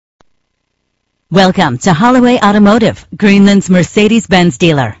Welcome to Holloway Automotive, Greenland's Mercedes-Benz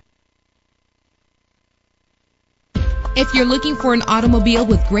dealer. If you're looking for an automobile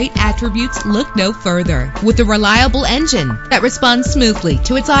with great attributes, look no further. With a reliable engine that responds smoothly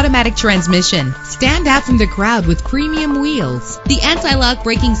to its automatic transmission, stand out from the crowd with premium wheels. The anti-lock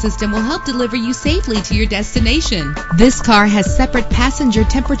braking system will help deliver you safely to your destination. This car has separate passenger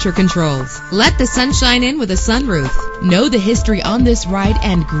temperature controls. Let the sunshine in with a sunroof. Know the history on this ride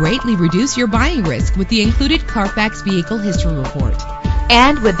and greatly reduce your buying risk with the included Carfax Vehicle History Report.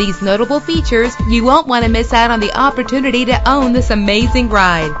 And with these notable features, you won't want to miss out on the opportunity to own this amazing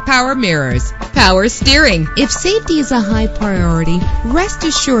ride. Power mirrors, power steering. If safety is a high priority, rest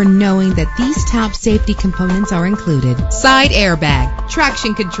assured knowing that these top safety components are included. Side airbag,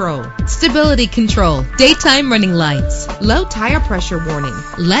 traction control, stability control, daytime running lights, low tire pressure warning.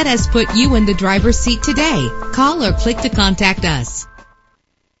 Let us put you in the driver's seat today. Call or click to contact us.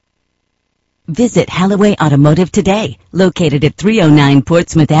 Visit Holloway Automotive today, located at 309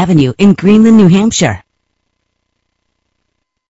 Portsmouth Avenue in Greenland, New Hampshire.